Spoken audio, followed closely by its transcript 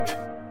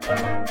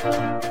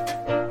Hello,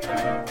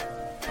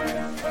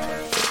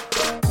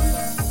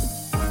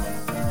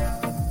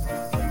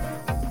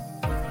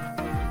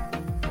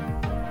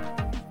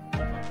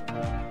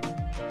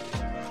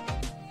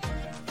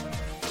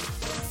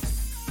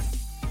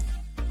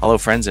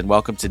 friends, and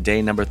welcome to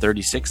day number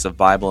 36 of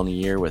Bible in a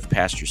Year with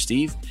Pastor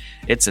Steve.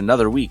 It's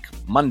another week,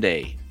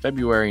 Monday,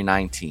 February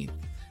 19th.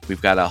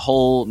 We've got a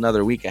whole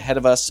another week ahead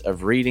of us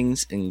of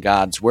readings in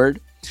God's Word.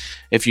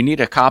 If you need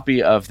a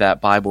copy of that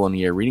Bible in a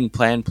Year reading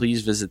plan,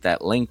 please visit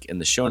that link in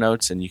the show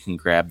notes, and you can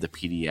grab the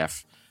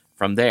PDF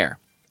from there.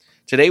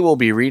 Today we'll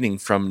be reading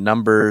from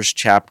Numbers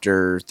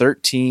chapter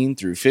 13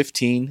 through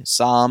 15,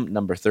 Psalm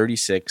number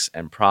 36,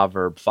 and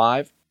Proverb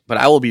 5. But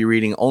I will be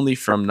reading only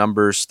from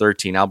Numbers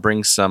 13. I'll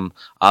bring some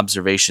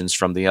observations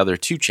from the other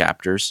two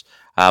chapters,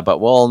 but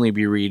we'll only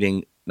be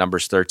reading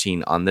Numbers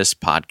 13 on this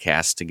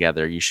podcast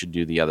together. You should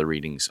do the other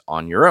readings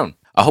on your own.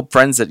 I hope,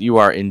 friends, that you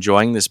are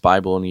enjoying this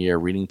Bible in a Year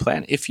reading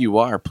plan. If you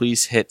are,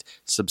 please hit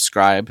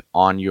subscribe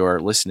on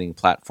your listening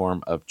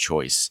platform of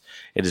choice.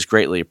 It is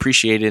greatly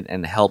appreciated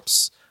and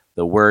helps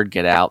the word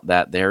get out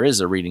that there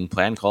is a reading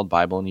plan called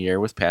Bible in a Year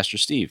with Pastor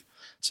Steve,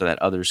 so that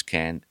others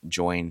can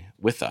join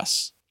with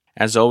us.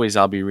 As always,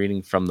 I'll be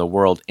reading from the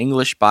World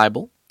English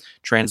Bible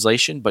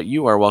translation, but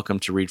you are welcome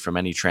to read from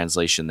any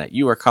translation that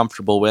you are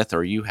comfortable with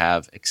or you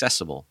have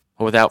accessible.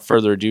 Without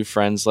further ado,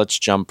 friends, let's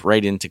jump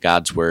right into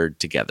God's Word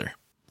together.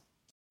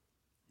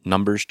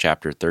 Numbers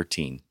chapter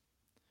 13.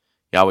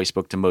 Yahweh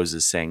spoke to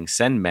Moses, saying,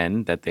 "Send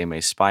men that they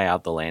may spy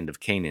out the land of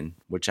Canaan,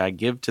 which I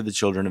give to the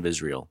children of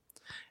Israel.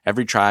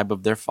 Every tribe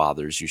of their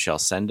fathers you shall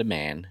send a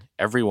man,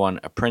 every one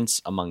a prince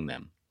among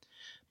them."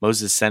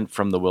 Moses sent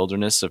from the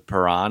wilderness of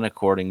Paran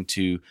according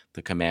to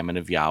the commandment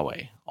of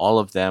Yahweh. All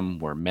of them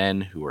were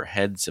men who were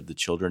heads of the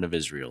children of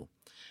Israel.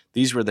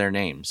 These were their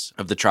names: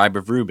 of the tribe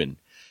of Reuben,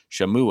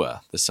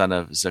 Shammua, the son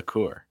of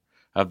Zakur;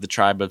 of the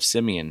tribe of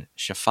Simeon,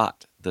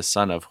 Shaphat, the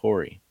son of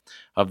Hori;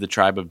 of the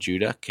tribe of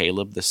Judah,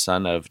 Caleb, the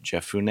son of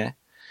Jephunneh;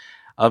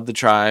 of the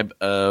tribe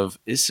of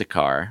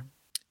Issachar,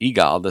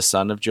 Igal, the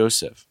son of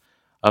Joseph;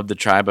 of the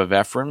tribe of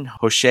Ephraim,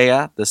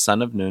 Hoshea, the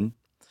son of Nun;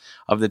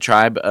 of the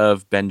tribe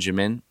of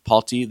Benjamin,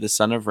 Palti, the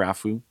son of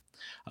Raphu;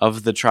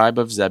 of the tribe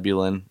of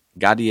Zebulun,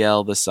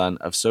 Gadiel, the son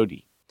of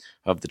Sodi;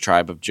 of the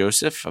tribe of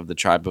Joseph; of the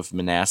tribe of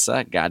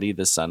Manasseh, Gadi,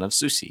 the son of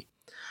Susi;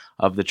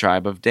 of the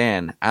tribe of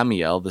Dan,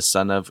 Amiel, the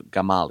son of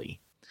Gamali;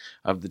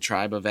 of the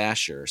tribe of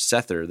Asher,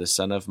 Sether, the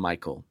son of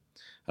Michael;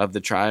 of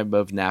the tribe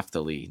of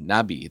Naphtali,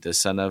 Nabi, the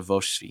son of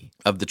Voshvi;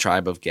 of the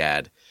tribe of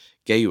Gad,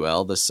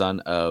 Geuel, the son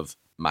of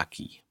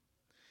Maki.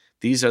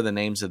 These are the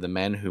names of the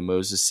men whom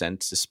Moses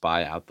sent to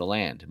spy out the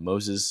land.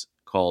 Moses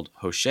called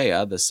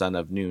Hoshea, the son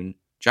of Nun,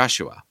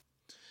 Joshua.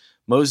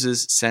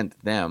 Moses sent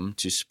them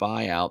to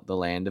spy out the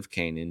land of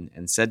Canaan,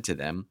 and said to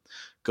them,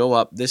 "Go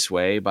up this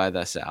way by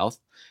the south,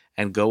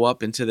 and go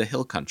up into the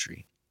hill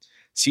country.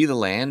 See the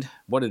land,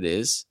 what it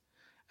is,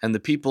 and the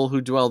people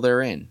who dwell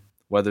therein,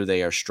 whether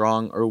they are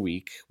strong or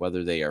weak,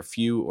 whether they are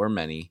few or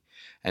many,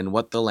 and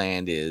what the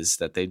land is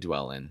that they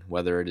dwell in,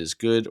 whether it is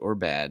good or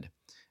bad,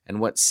 and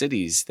what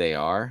cities they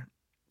are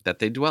that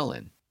they dwell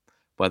in,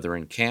 whether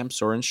in camps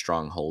or in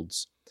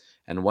strongholds,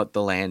 and what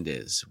the land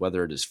is,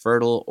 whether it is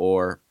fertile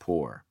or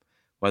poor,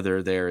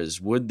 whether there is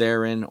wood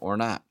therein or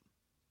not.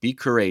 Be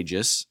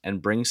courageous,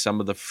 and bring some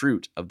of the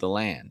fruit of the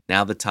land."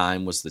 Now the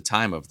time was the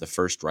time of the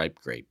first ripe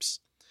grapes.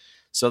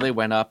 So they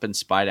went up and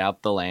spied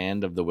out the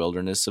land of the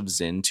wilderness of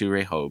Zin to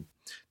Rehob,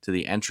 to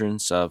the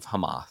entrance of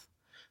Hamath.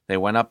 They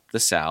went up the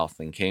south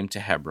and came to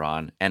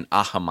Hebron, and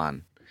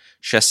Ahaman,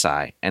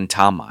 Shesai, and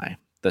Talmai,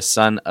 the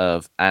son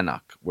of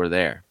Anak, were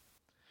there.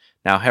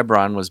 Now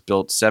Hebron was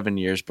built 7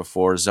 years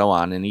before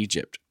Zoan in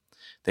Egypt.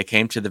 They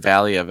came to the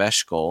valley of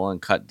Eshcol and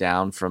cut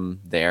down from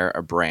there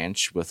a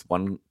branch with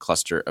one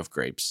cluster of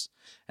grapes,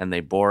 and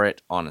they bore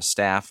it on a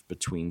staff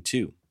between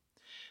two.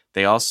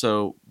 They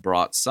also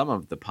brought some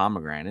of the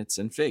pomegranates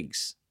and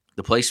figs.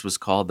 The place was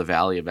called the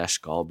valley of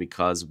Eshcol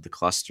because of the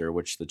cluster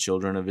which the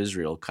children of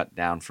Israel cut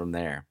down from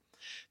there.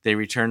 They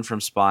returned from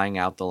spying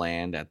out the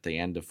land at the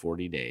end of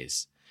 40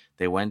 days.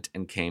 They went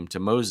and came to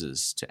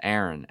Moses, to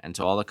Aaron, and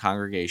to all the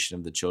congregation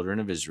of the children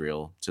of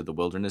Israel, to the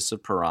wilderness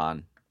of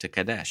Paran, to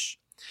Kadesh,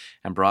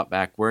 and brought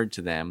back word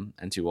to them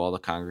and to all the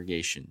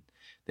congregation.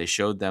 They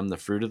showed them the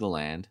fruit of the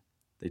land.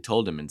 They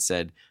told him and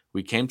said,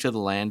 "We came to the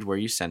land where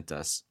you sent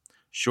us.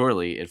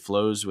 Surely it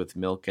flows with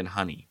milk and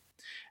honey,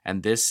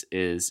 and this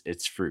is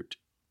its fruit.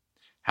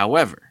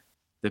 However,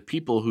 the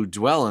people who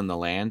dwell in the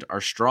land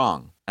are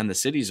strong, and the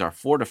cities are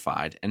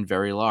fortified and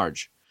very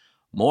large.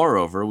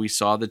 Moreover, we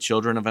saw the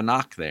children of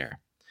Anak there.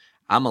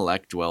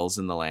 Amalek dwells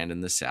in the land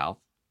in the south.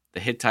 The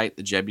Hittite,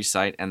 the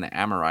Jebusite, and the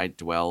Amorite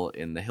dwell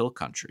in the hill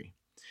country.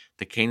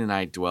 The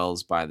Canaanite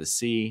dwells by the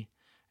sea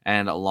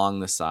and along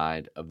the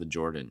side of the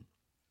Jordan."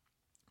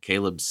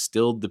 Caleb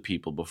stilled the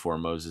people before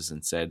Moses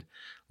and said,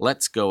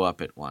 "Let's go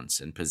up at once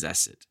and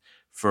possess it,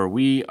 for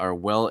we are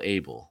well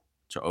able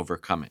to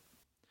overcome it."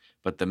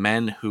 But the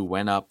men who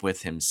went up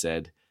with him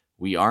said,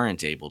 "We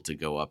aren't able to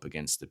go up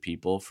against the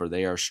people, for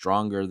they are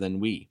stronger than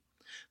we.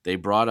 They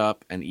brought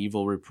up an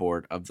evil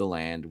report of the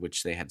land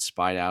which they had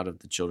spied out of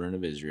the children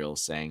of Israel,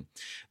 saying,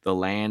 The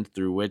land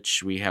through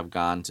which we have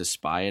gone to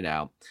spy it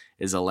out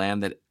is a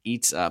land that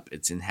eats up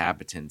its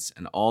inhabitants,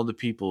 and all the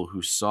people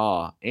who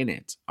saw in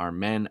it are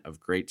men of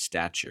great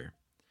stature.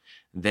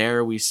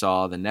 There we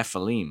saw the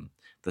Nephilim,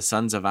 the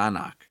sons of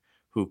Anak,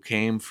 who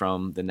came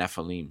from the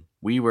Nephilim.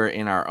 We were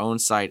in our own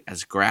sight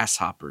as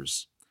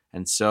grasshoppers,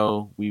 and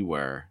so we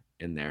were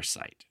in their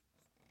sight.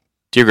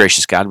 Dear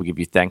gracious God, we give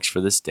you thanks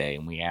for this day,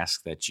 and we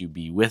ask that you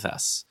be with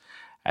us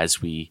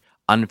as we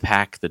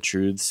unpack the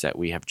truths that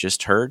we have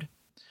just heard.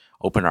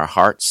 Open our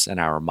hearts and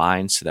our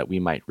minds so that we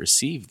might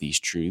receive these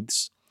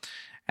truths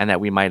and that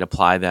we might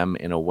apply them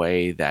in a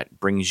way that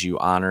brings you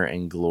honor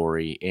and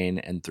glory in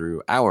and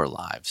through our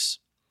lives.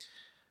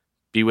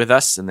 Be with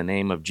us in the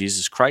name of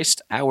Jesus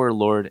Christ, our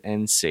Lord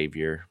and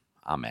Savior.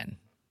 Amen.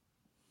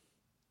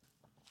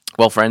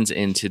 Well, friends,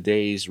 in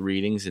today's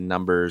readings in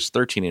Numbers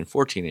 13 and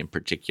 14 in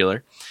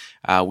particular,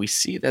 we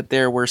see that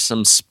there were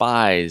some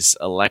spies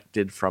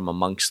elected from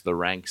amongst the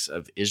ranks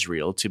of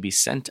Israel to be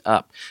sent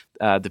up.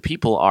 The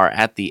people are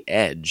at the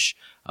edge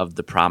of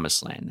the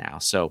promised land now.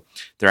 So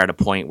they're at a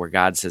point where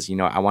God says,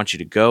 I want you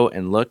to go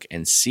and look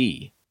and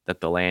see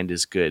that the land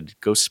is good.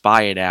 Go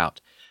spy it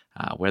out.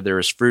 Where there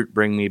is fruit,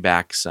 bring me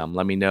back some.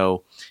 Let me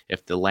know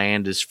if the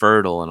land is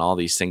fertile and all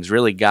these things.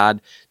 Really,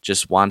 God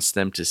just wants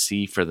them to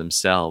see for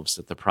themselves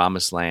that the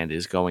promised land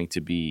is going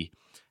to be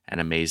an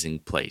amazing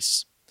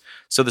place.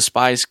 So the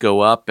spies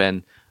go up,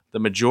 and the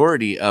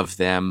majority of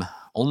them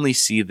only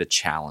see the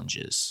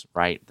challenges,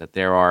 right? That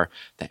there are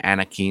the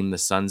Anakim, the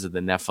sons of the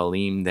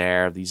Nephilim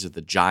there. These are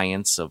the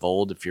giants of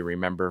old, if you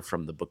remember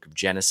from the book of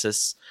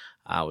Genesis.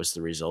 Was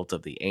the result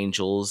of the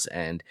angels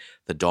and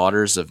the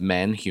daughters of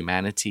men,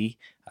 humanity,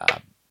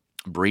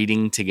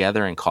 breeding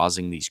together and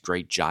causing these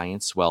great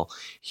giants. Well,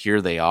 here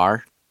they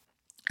are,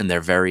 and they're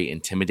very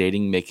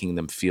intimidating, making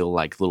them feel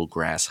like little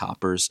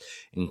grasshoppers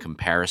in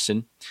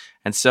comparison.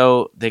 And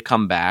so they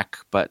come back,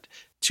 but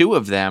 2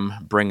 of them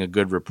bring a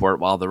good report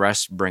while the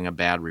rest bring a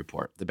bad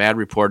report. The bad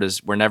report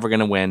is, we're never going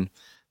to win.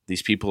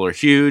 These people are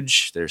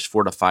huge. There's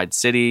fortified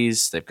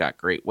cities. They've got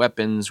great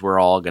weapons. We're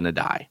all going to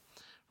die,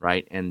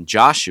 right? And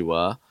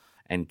Joshua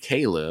and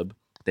Caleb,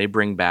 they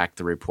bring back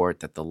the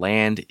report that the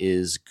land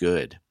is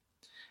good,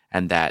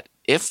 and that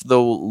if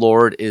the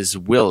Lord is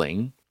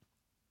willing,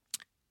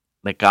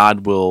 that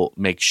God will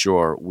make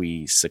sure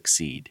we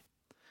succeed.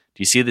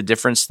 Do you see the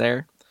difference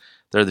there?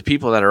 They're the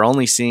people that are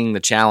only seeing the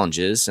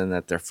challenges and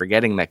that they're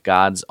forgetting that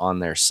God's on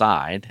their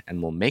side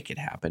and will make it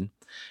happen.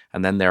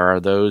 And then there are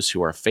those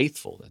who are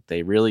faithful, that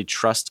they really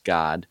trust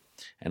God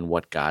and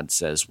what God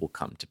says will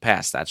come to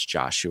pass. That's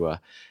Joshua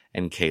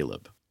and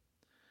Caleb.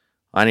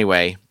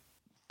 Anyway,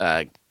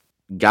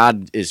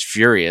 God is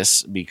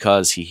furious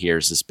because he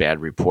hears this bad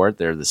report.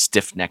 They're the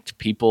stiff-necked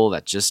people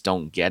that just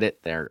don't get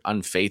it. They're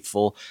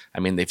unfaithful. I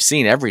mean, they've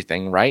seen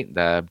everything, right?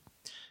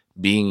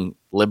 Being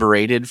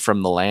liberated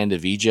from the land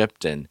of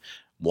Egypt and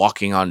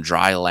walking on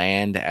dry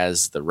land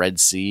as the Red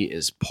Sea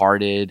is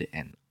parted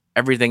and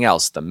everything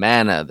else, the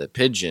manna, the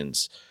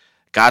pigeons.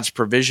 God's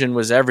provision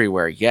was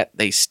everywhere, yet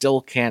they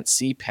still can't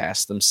see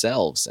past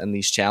themselves and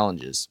these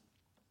challenges.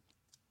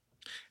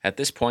 At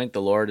this point,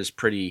 the Lord is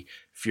pretty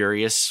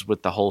furious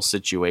with the whole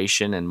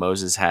situation, and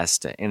Moses has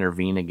to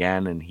intervene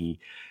again, and he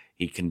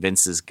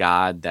convinces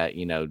God that,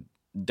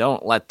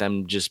 don't let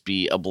them just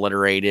be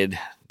obliterated.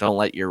 Don't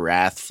let your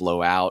wrath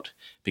flow out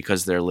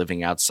because they're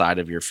living outside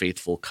of your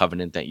faithful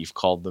covenant that you've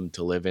called them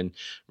to live in.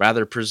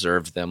 Rather,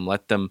 preserve them.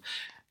 Let them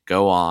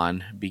go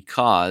on,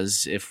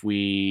 because if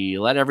we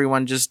let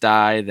everyone just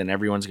die, then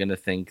everyone's going to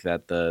think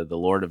that the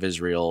Lord of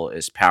Israel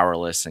is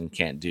powerless and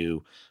can't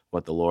do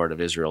what the Lord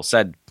of Israel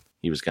said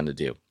he was going to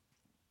do.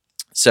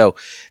 So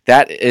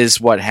that is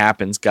what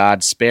happens.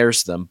 God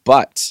spares them,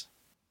 but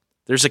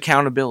there's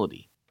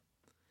accountability.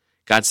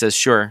 God says,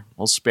 sure,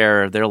 we'll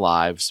spare their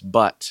lives,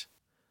 but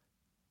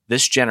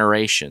this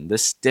generation,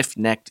 this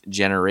stiff-necked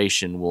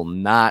generation, will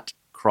not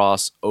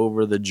cross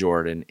over the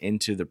Jordan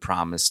into the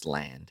promised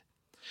land.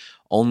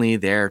 Only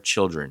their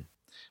children,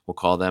 we'll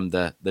call them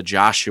the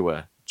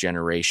Joshua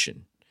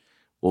generation,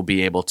 will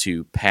be able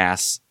to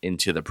pass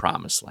into the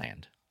promised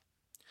land.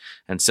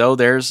 And so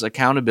there's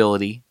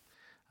accountability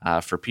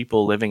for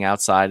people living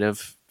outside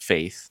of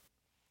faith,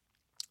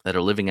 that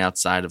are living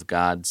outside of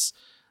God's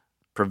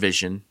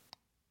provision.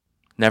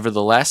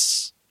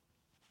 Nevertheless,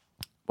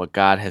 what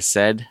God has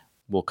said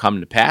will come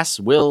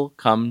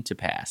to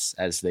pass,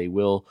 as they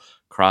will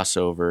cross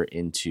over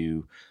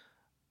into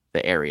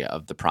the area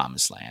of the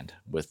promised land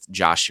with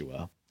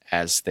Joshua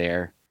as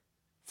their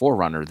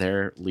forerunner,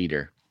 their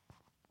leader.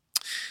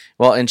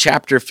 Well, in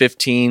chapter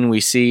 15,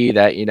 we see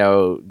that,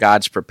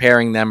 God's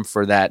preparing them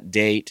for that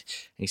date.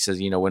 He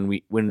says, when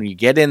we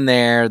get in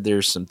there,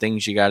 there's some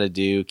things you got to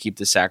do. Keep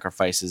the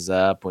sacrifices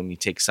up. When you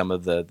take some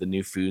of the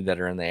new food that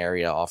are in the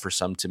area, offer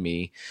some to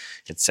me,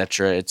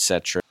 etc.,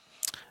 etc.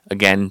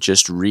 Again,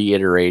 just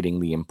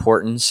reiterating the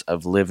importance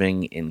of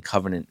living in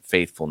covenant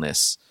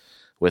faithfulness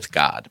with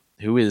God,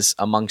 who is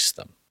amongst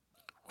them.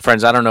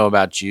 Friends, I don't know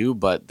about you,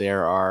 but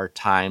there are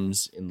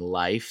times in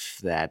life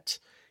that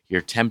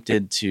you're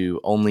tempted to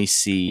only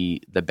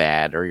see the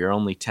bad, or you're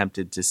only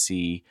tempted to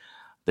see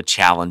the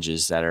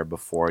challenges that are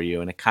before you,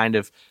 and it kind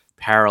of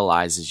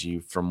paralyzes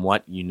you from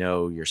what you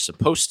know you're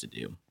supposed to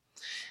do.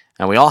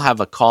 And we all have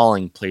a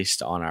calling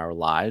placed on our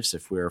lives.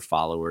 If we are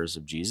followers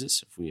of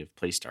Jesus, if we have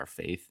placed our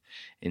faith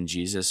in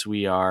Jesus,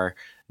 we are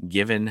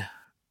given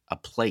a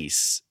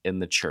place in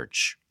the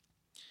church.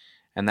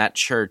 And that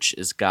church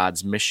is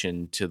God's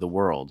mission to the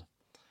world.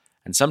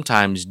 And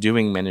sometimes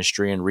doing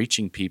ministry and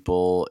reaching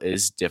people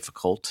is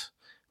difficult.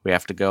 We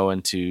have to go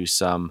into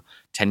some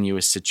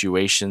tenuous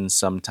situations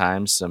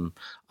sometimes, some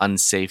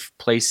unsafe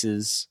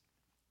places.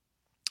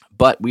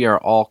 But we are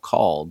all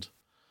called,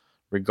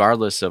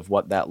 regardless of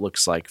what that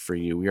looks like for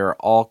you, we are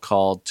all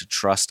called to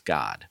trust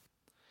God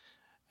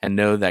and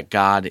know that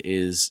God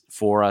is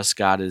for us.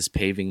 God is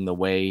paving the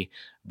way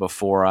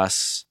before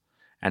us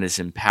and is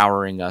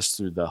empowering us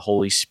through the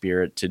Holy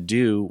Spirit to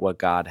do what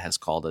God has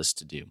called us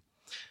to do.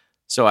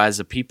 So as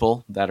a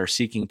people that are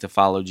seeking to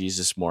follow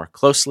Jesus more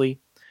closely,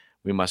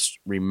 we must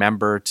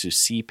remember to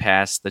see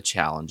past the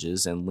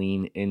challenges and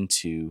lean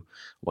into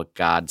what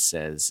God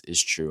says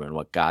is true and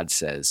what God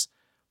says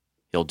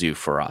He'll do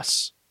for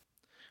us.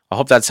 I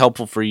hope that's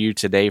helpful for you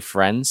today,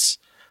 friends.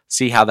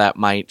 See how that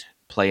might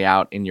play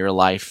out in your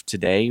life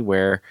today,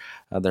 where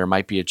there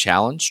might be a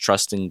challenge.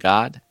 Trust in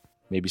God,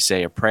 maybe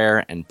say a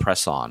prayer, and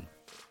press on.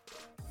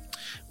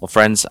 Well,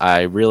 friends,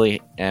 I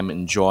really am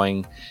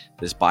enjoying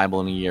this Bible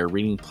in a Year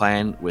reading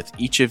plan with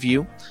each of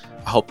you.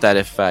 I hope that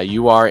if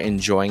you are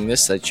enjoying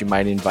this, that you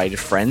might invite a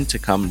friend to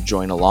come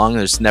join along.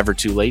 It's never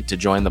too late to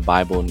join the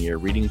Bible in a Year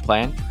reading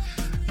plan.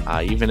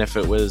 Even if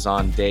it was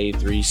on day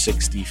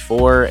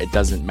 364, it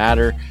doesn't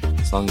matter.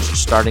 As long as you're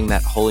starting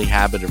that holy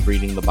habit of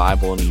reading the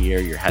Bible in a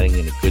year, you're heading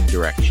in a good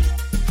direction.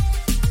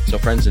 So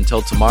friends,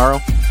 until tomorrow,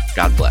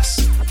 God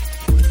bless.